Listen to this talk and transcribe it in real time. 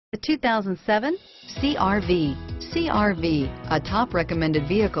The 2007 CR-V. CR-V, a top recommended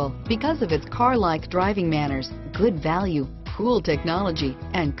vehicle because of its car-like driving manners, good value, cool technology,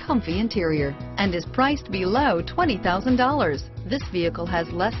 and comfy interior, and is priced below $20,000. This vehicle has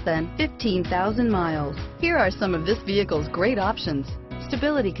less than 15,000 miles. Here are some of this vehicle's great options: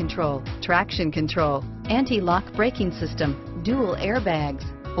 stability control, traction control, anti-lock braking system, dual airbags,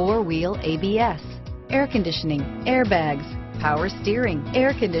 four-wheel ABS, air conditioning, airbags, power steering,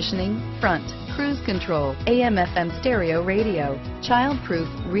 air conditioning, front, cruise control, AM/FM stereo radio, child-proof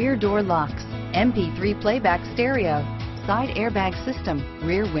rear door locks, MP3 playback stereo, side airbag system,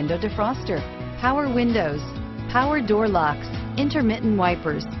 rear window defroster, power windows, power door locks, intermittent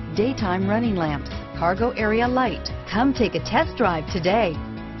wipers, daytime running lamps, cargo area light. Come take a test drive today.